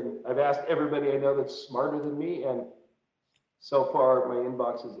period. And I've asked everybody I know that's smarter than me, and so far my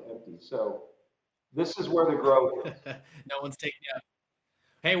inbox is empty. So this is where the growth is. No one's taking you up.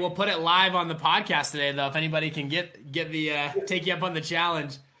 Hey, we'll put it live on the podcast today, though, if anybody can get the take you up on the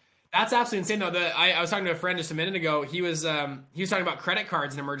challenge. That's absolutely insane, though. I was talking to a friend just a minute ago. He was talking about credit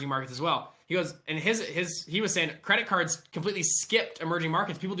cards in emerging markets as well. He goes, and he was saying credit cards completely skipped emerging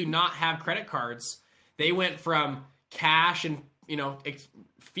markets. People do not have credit cards. They went from cash and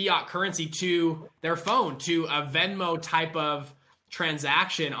fiat currency to their phone, to a Venmo type of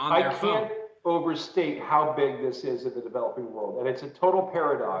transaction on their phone. I can't overstate how big this is in the developing world, and it's a total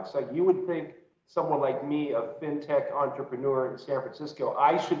paradox. Like, you would think someone like me, a fintech entrepreneur in San Francisco,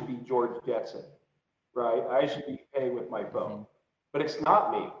 I should be George Jetson. right? I should be paying with my phone. But it's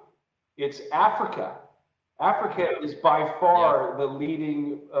not me. It's Africa. Africa is by far the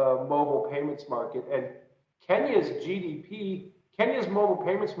leading mobile payments market. And Kenya's GDP, Kenya's mobile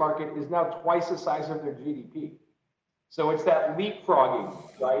payments market is now twice the size of their GDP. So it's that leapfrogging,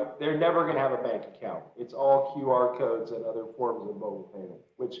 right? They're never going to have a bank account. It's all QR codes and other forms of mobile payment,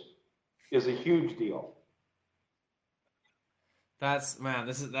 which is a huge deal. That's man.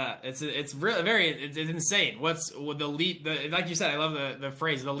 This is that. It's really it's insane. What's the leap? Like you said, I love the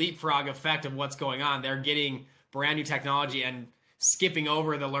phrase, the leapfrog effect of what's going on. They're getting brand new technology and skipping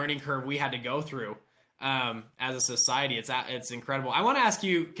over the learning curve we had to go through as a society. It's incredible. I want to ask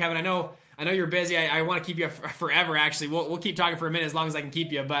you, Kevin. I know you're busy. I want to keep you forever. Actually, we'll keep talking for a minute as long as I can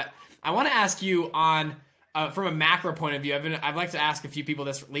keep you. But I want to ask you on from a macro point of view. I'd like to ask a few people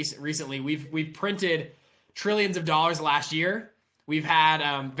this recently. We've printed trillions of dollars last year. We've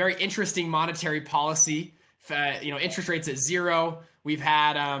had very interesting monetary policy, interest rates at zero. We've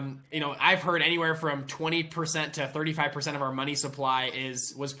had, I've heard anywhere from 20% to 35% of our money supply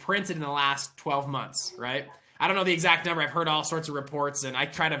was printed in the last 12 months, right? I don't know the exact number. I've heard all sorts of reports, and I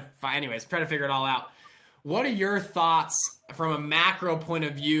try to figure it all out. What are your thoughts from a macro point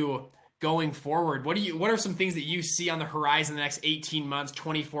of view going forward? What are some things that you see on the horizon in the next 18 months,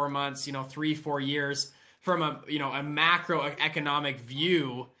 24 months, 3-4 years? From a macroeconomic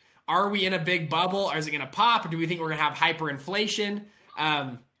view, are we in a big bubble? Or is it going to pop? Or do we think we're going to have hyperinflation?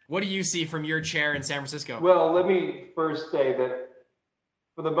 What do you see from your chair in San Francisco? Well, let me first say that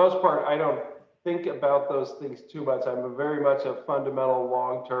for the most part, I don't think about those things too much. I'm very much a fundamental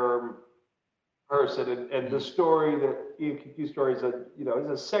long-term person. And the story that EMQQ story is is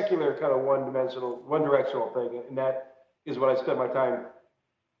a secular kind of one-directional thing. And that is what I spend my time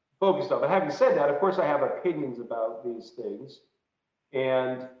focused on. But having said that, of course, I have opinions about these things.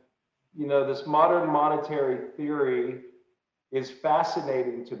 And, this modern monetary theory is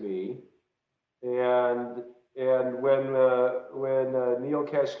fascinating to me. And when Neel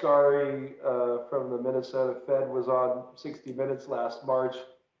Kashkari from the Minnesota Fed was on 60 Minutes last March,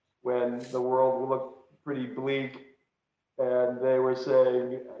 when the world looked pretty bleak, and they were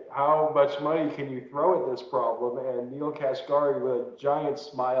saying, how much money can you throw at this problem? And Neel Kashkari, with a giant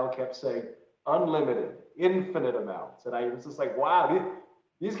smile, kept saying, unlimited, infinite amounts. And I was just like, wow,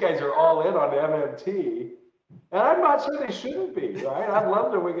 these guys are all in on MMT. And I'm not sure they shouldn't be, right? I'd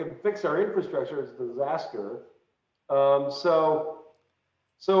love to we can fix our infrastructure. It's a disaster. So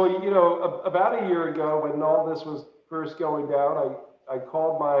about a year ago, when all this was first going down, I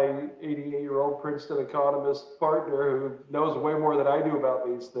called my 88-year-old Princeton economist partner who knows way more than I do about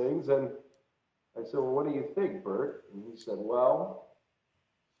these things. And I said, well, what do you think, Bert? And he said, well,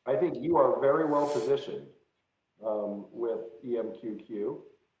 I think you are very well positioned with EMQQ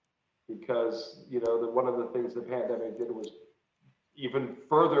because, one of the things the pandemic did was even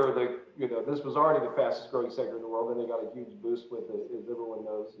further this was already the fastest growing sector in the world. And they got a huge boost with it, as everyone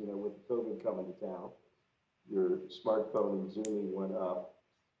knows, with COVID coming to town. Your smartphone and Zooming went up.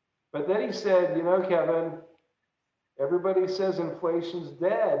 But then he said, Kevin, everybody says inflation's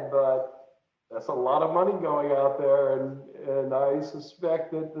dead, but that's a lot of money going out there. And I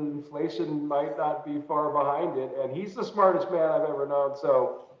suspect that the inflation might not be far behind it. And he's the smartest man I've ever known.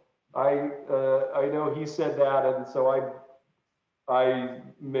 So I know he said that. And so I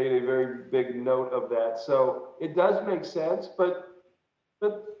made a very big note of that. So it does make sense, but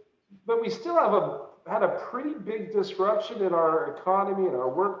we still had a pretty big disruption in our economy and our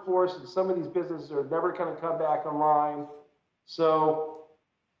workforce, and some of these businesses are never going to come back online. So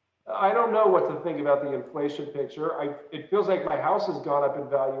I don't know what to think about the inflation picture. It feels like my house has gone up in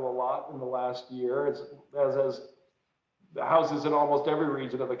value a lot in the last year, as the houses in almost every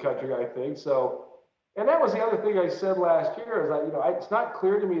region of the country, I think. So, and that was the other thing I said last year is that, it's not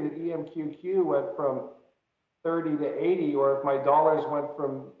clear to me that EMQQ went from 30 to 80, or if my dollars went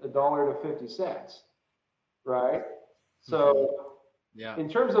from $1 to 50 cents, right? So in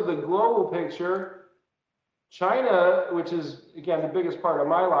terms of the global picture, China, which is, again, the biggest part of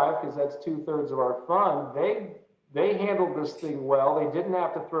my life, because that's 2/3 of our fund, they handled this thing well. They didn't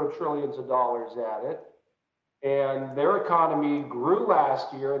have to throw trillions of dollars at it. And their economy grew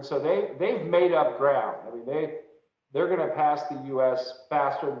last year, and so they've made up ground. I mean, they're going to pass the U.S.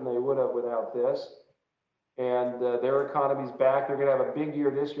 faster than they would have without this. And their economy's back. They're going to have a big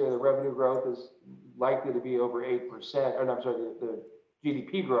year this year. The revenue growth is likely to be over 8%. Or no, I'm sorry, the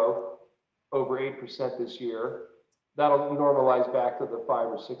GDP growth over 8% this year. That'll normalize back to the 5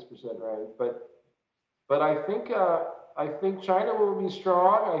 or 6% range. But I think China will be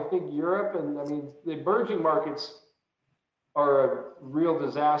strong. I think Europe and the emerging markets are a real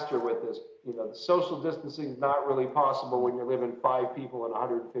disaster with this. You know, the social distancing is not really possible when you're living 5 people in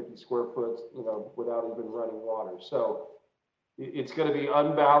 150 square foot, you know, without even running water. So it's going to be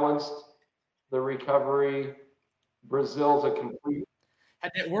unbalanced, the recovery. Brazil's a complete.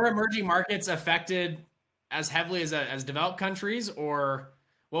 Were emerging markets affected as heavily as developed countries, or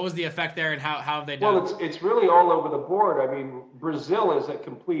what was the effect there, and how have they done? Well, it's really all over the board. I mean, Brazil is a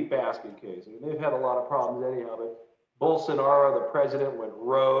complete basket case. I mean, they've had a lot of problems anyhow, but Bolsonaro, the president, went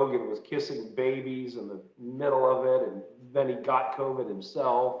rogue and was kissing babies in the middle of it, and then he got COVID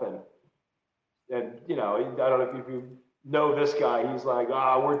himself, and you know, I don't know if you know this guy. He's like,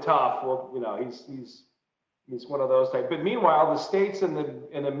 we're tough. Well, you know, he's one of those types. But meanwhile, the states and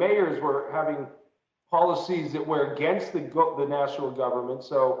the mayors were having policies that were against the national government,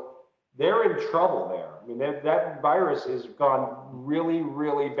 so they're in trouble there. I mean, that virus has gone really,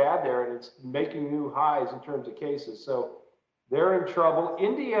 really bad there, and it's making new highs in terms of cases. So they're in trouble.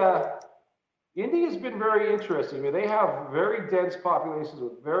 India's been very interesting. I mean, they have very dense populations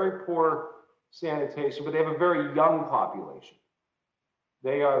with very poor sanitation, but they have a very young population.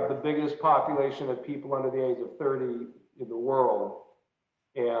 They are the biggest population of people under the age of 30 in the world,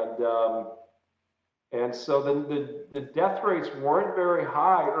 and so the death rates weren't very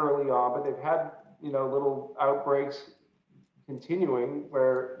high early on, but they've had, you know, little outbreaks continuing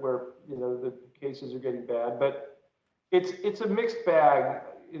where you know, the cases are getting bad. But it's a mixed bag.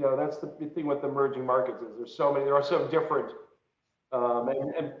 You know, that's the thing with emerging markets is there are so different.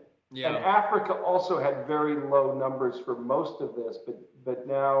 And Africa also had very low numbers for most of this, but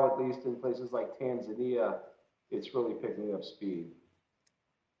now, at least in places like Tanzania, it's really picking up speed.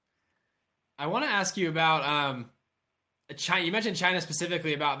 I want to ask you about China. You mentioned China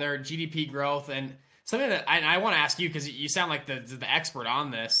specifically about their GDP growth, and something that I want to ask you, because you sound like the expert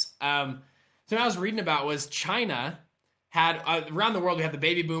on this. Something I was reading about was China had around the world we have the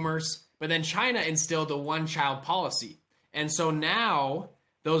baby boomers, but then China instilled a one-child policy, and so now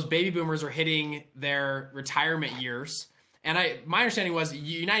those baby boomers are hitting their retirement years. And my understanding was,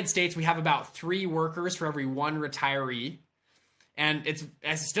 United States, we have about 3 workers for every 1 retiree. And it's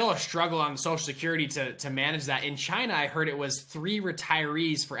still a struggle on Social Security to manage that. In China, I heard it was 3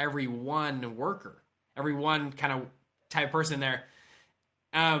 retirees for every 1 worker, every one kind of type of person there.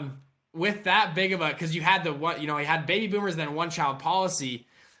 With that big of because you had you had baby boomers, then one-child policy.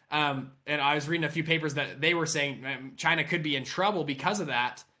 And I was reading a few papers that they were saying China could be in trouble because of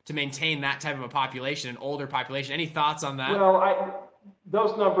that, to maintain that type of a population, an older population. Any thoughts on that? Well,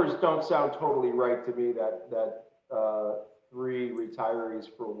 those numbers don't sound totally right to me, that 3 retirees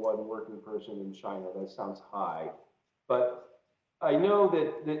for 1 working person in China. That sounds high. But I know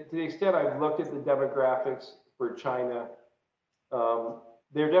that to the extent I've looked at the demographics for China,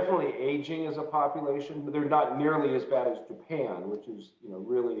 they're definitely aging as a population, but they're not nearly as bad as Japan, which is, you know,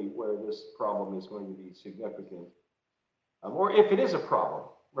 really where this problem is going to be significant. Or if it is a problem,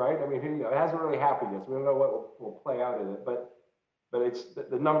 right? I mean, you know, it hasn't really happened yet, so we don't know what will play out in it. But it's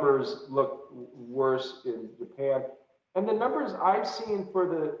the numbers look worse in Japan. And the numbers I've seen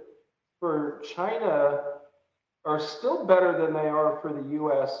for China are still better than they are for the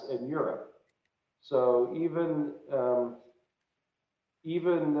U.S. and Europe. So even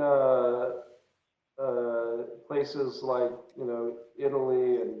places like, you know,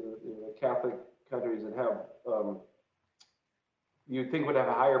 Italy and the Catholic countries that have you'd think would have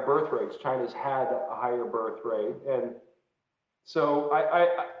higher birth rates. China's had a higher birth rate, and so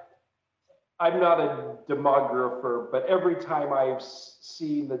I'm not a demographer, but every time I've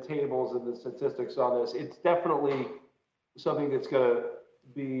seen the tables and the statistics on this, it's definitely something that's going to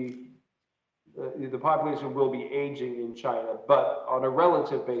be, the population will be aging in China, but on a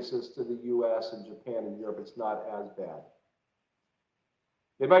relative basis to the US and Japan and Europe, it's not as bad.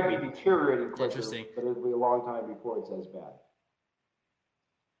 It might be deteriorating quicker, but it'll be a long time before it's as bad.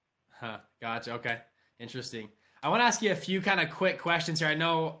 Huh, gotcha. Okay, interesting. I want to ask you a few kind of quick questions here. I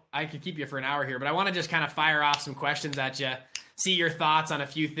know I could keep you for an hour here, but I want to just kind of fire off some questions at you, see your thoughts on a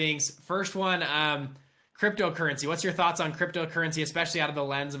few things. First one, cryptocurrency. What's your thoughts on cryptocurrency, especially out of the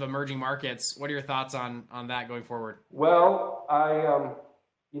lens of emerging markets? What are your thoughts on that going forward? Well,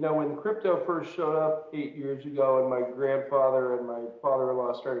 you know, when crypto first showed up 8 years ago, and my grandfather and my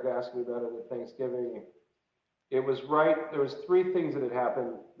father-in-law started asking me about it at Thanksgiving, it was right. There was 3 things that had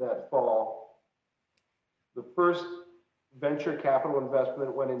happened that fall. The first venture capital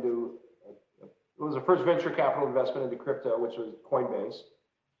investment went into, it was the first venture capital investment into crypto, which was Coinbase.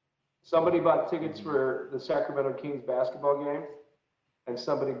 Somebody bought tickets for the Sacramento Kings basketball game, and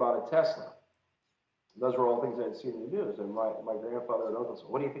somebody bought a Tesla. Those were all things I had seen in the news. And my grandfather and uncle said,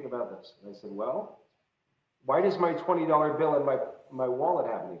 "What do you think about this?" And I said, "Well, why does my $20 bill in my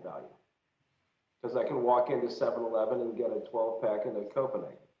wallet have any value? Because I can walk into 7-Eleven and get a 12-pack and a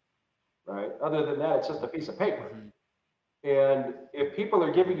Copenhagen, right? Other than that, it's just a piece of paper. And if people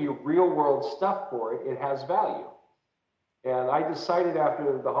are giving you real world stuff for it, it has value. And I decided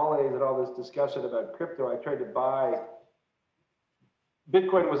after the holidays and all this discussion about crypto, I tried to buy,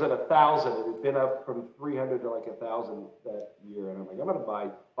 Bitcoin was at 1,000. It had been up from 300 to like 1,000 that year. And I'm like, I'm going to buy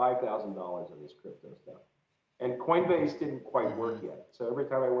 $5,000 of this crypto stuff. And Coinbase didn't quite work yet. So every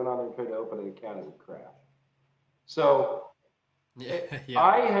time I went on there and tried to open an account, it would crash. So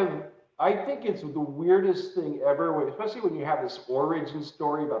I think it's the weirdest thing ever, especially when you have this origin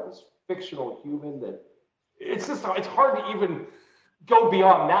story about this fictional human that it's hard to even go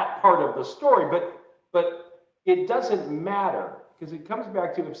beyond that part of the story, but it doesn't matter because it comes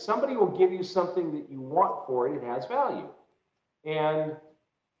back to if somebody will give you something that you want for it, it has value. And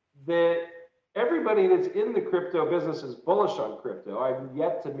everybody that's in the crypto business is bullish on crypto. I've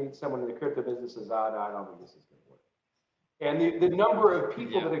yet to meet someone in the crypto business that says, I don't think this is going to work. And the number of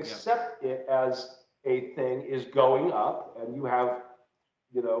people that accept it as a thing is going up. And you have,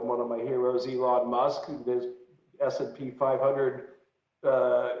 one of my heroes, Elon Musk, this S&P 500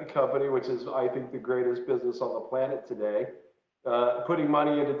 company, which is, I think, the greatest business on the planet today, putting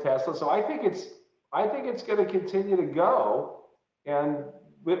money into Tesla. So I think it's going to continue to go. And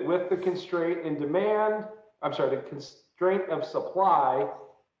with the constraint in demand, the constraint of supply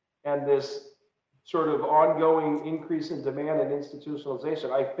and this sort of ongoing increase in demand and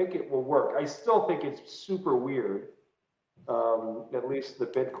institutionalization, I think it will work. I still think it's super weird, at least the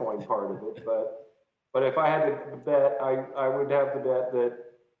Bitcoin part of it. But if I had to bet, I would have to bet that,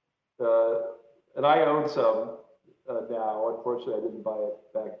 and I own some now. Unfortunately, I didn't buy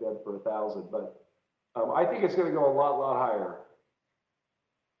it back then for 1,000, but I think it's going to go a lot higher.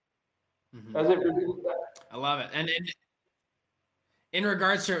 I love it. And in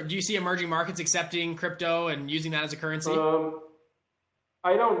regards to, do you see emerging markets accepting crypto and using that as a currency?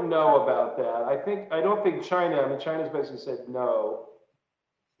 I don't know about that. I don't think China. China's basically said no,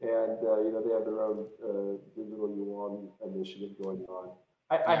 and they have their own digital yuan initiative going on.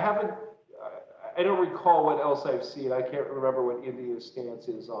 I don't recall what else I've seen. I can't remember what India's stance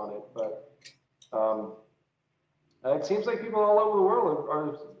is on it, but it seems like people all over the world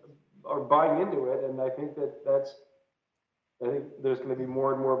are buying into it, and I think I think there's going to be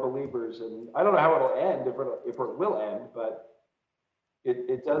more and more believers, and I don't know how it'll end, if it will end, but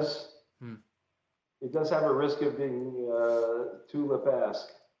it does have a risk of being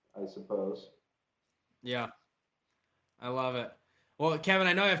tulip-esque, I suppose. Yeah, I love it. Well, Kevin,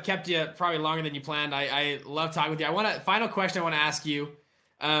 I know I've kept you probably longer than you planned. I love talking with you. Final question I want to ask you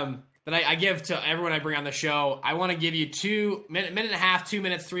that I give to everyone I bring on the show. I want to give you minute and a half, 2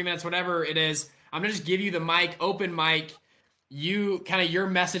 minutes, 3 minutes, whatever it is. I'm going to just give you the mic, open mic, your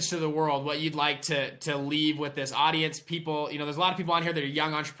message to the world, what you'd like to leave with this audience. People, there's a lot of people on here that are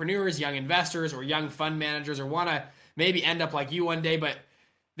young entrepreneurs, young investors, or young fund managers, or want to maybe end up like you one day, but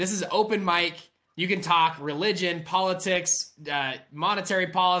this is open mic. You can talk religion, politics, monetary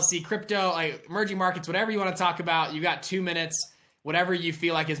policy, crypto, like emerging markets, whatever you want to talk about. You got 2 minutes, whatever you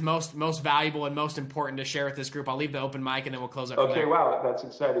feel like is most valuable and most important to share with this group. I'll leave the open mic and then we'll close up. Okay, wow, that's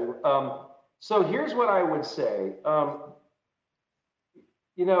exciting. So here's what I would say.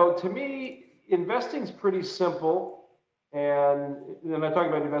 To me, investing's pretty simple, and I'm talking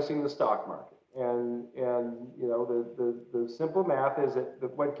about investing in the stock market. And the simple math is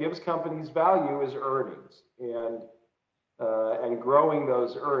that what gives companies value is earnings, and growing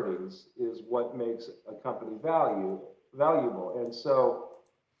those earnings is what makes a company valuable. And so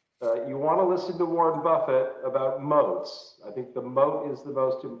you want to listen to Warren Buffett about moats. I think the moat is the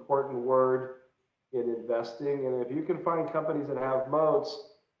most important word in investing. And if you can find companies that have moats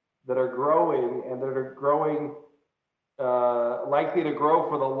that are growing and that are growing, likely to grow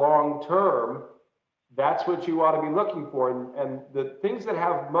for the long term, that's what you ought to be looking for. And the things that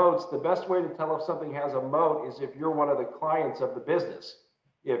have moats, the best way to tell if something has a moat is if you're one of the clients of the business.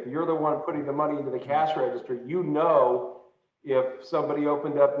 If you're the one putting the money into the cash register, if somebody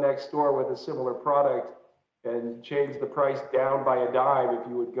opened up next door with a similar product and changed the price down by a dime, if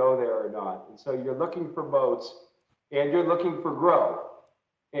you would go there or not. And so you're looking for moats and you're looking for growth.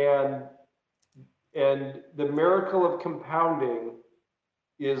 And the miracle of compounding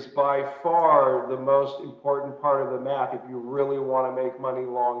is by far the most important part of the math if you really want to make money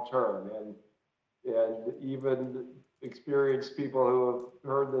long term. And even experienced people who have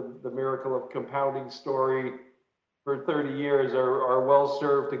heard the miracle of compounding story for 30 years are well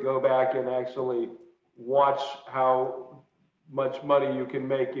served to go back and actually watch how much money you can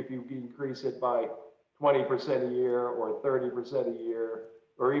make if you increase it by 20% a year or 30% a year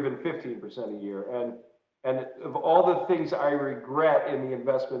or even 15% a year. And of all the things I regret in the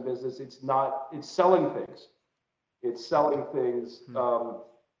investment business, it's selling things. It's selling things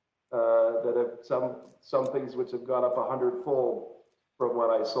that have some things which have gone up 100-fold from when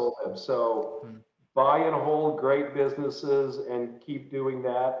I sold them. So buy and hold great businesses and keep doing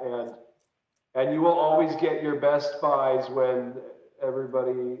that. And you will always get your best buys when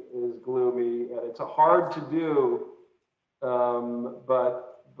everybody is gloomy, and it's hard to do.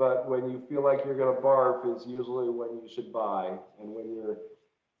 But when you feel like you're going to barf is usually when you should buy. And when you're,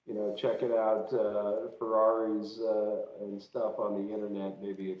 checking out Ferraris and stuff on the internet,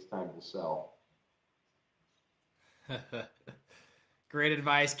 maybe it's time to sell. Great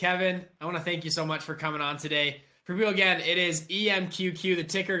advice. Kevin, I want to thank you so much for coming on today. For people, again, it is EMQQ, the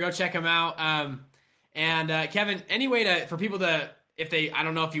ticker. Go check them out. Kevin, any way for people to, I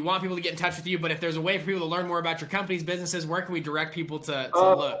don't know if you want people to get in touch with you, but if there's a way for people to learn more about your company's businesses, where can we direct people to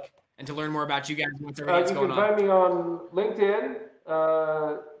look and to learn more about you guys and what's everything that's going on? You can find me on LinkedIn,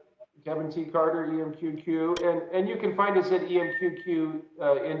 Kevin T. Carter, EMQQ, and you can find us at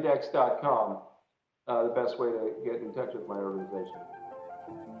emqqindex.com, the best way to get in touch with my organization.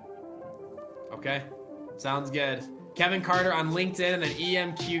 Okay. Sounds good. Kevin Carter on LinkedIn and then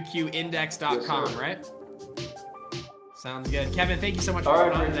emqqindex.com, yes, right? Sounds good. Kevin, thank you so much for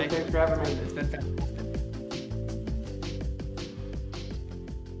coming on today. Thanks for having me. It's been fun.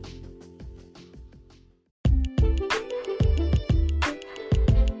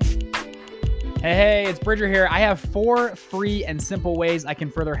 Hey, it's Bridger here. I have 4 free and simple ways I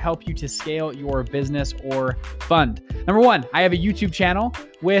can further help you to scale your business or fund. Number 1, I have a YouTube channel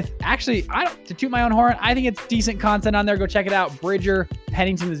with to toot my own horn, I think it's decent content on there. Go check it out. Bridger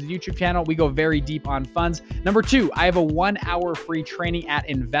Pennington is a YouTube channel. We go very deep on funds. Number 2, I have a 1-hour free training at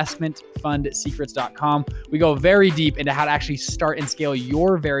investmentfundsecrets.com. We go very deep into how to actually start and scale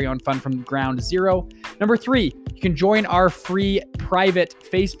your very own fund from ground zero. Number 3, you can join our free private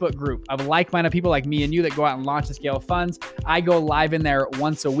Facebook group of like-minded people like me and you that go out and launch and scale funds. I go live in there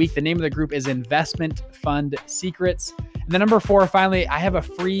once a week. The name of the group is Investment Fund Secrets. And then number 4, finally, I have a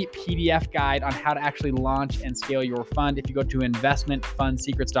free PDF guide on how to actually launch and scale your fund. If you go to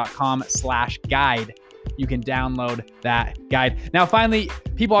investmentfundsecrets.com/guide, you can download that guide. Now, finally,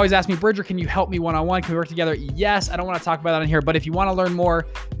 people always ask me, Bridger, can you help me one-on-one? Can we work together? Yes, I don't want to talk about that in here, but if you want to learn more,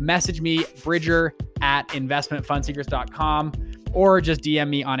 message me, Bridger@investmentfundsecrets.com, or just DM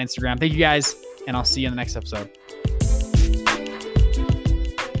me on Instagram. Thank you guys, and I'll see you in the next episode.